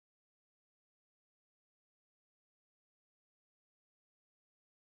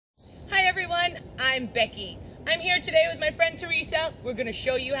I'm Becky. I'm here today with my friend Teresa. We're going to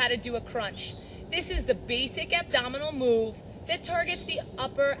show you how to do a crunch. This is the basic abdominal move that targets the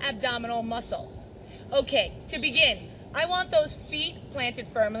upper abdominal muscles. Okay, to begin, I want those feet planted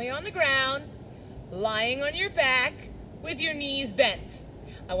firmly on the ground, lying on your back with your knees bent.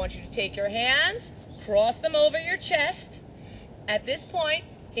 I want you to take your hands, cross them over your chest. At this point,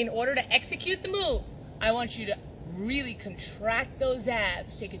 in order to execute the move, I want you to really contract those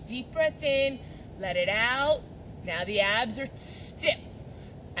abs. Take a deep breath in, let it out. Now the abs are stiff.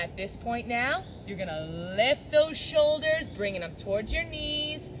 At this point now, you're gonna lift those shoulders, bringing them towards your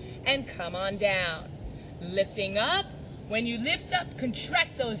knees, and come on down. Lifting up. When you lift up,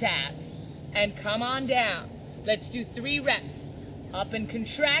 contract those abs, and come on down. Let's do 3 reps. Up and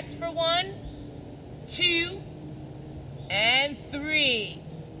contract for 1, 2, and 3.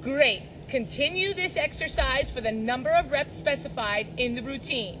 Great. Continue this exercise for the number of reps specified in the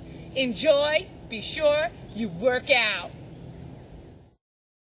routine. Enjoy. Be sure you work out.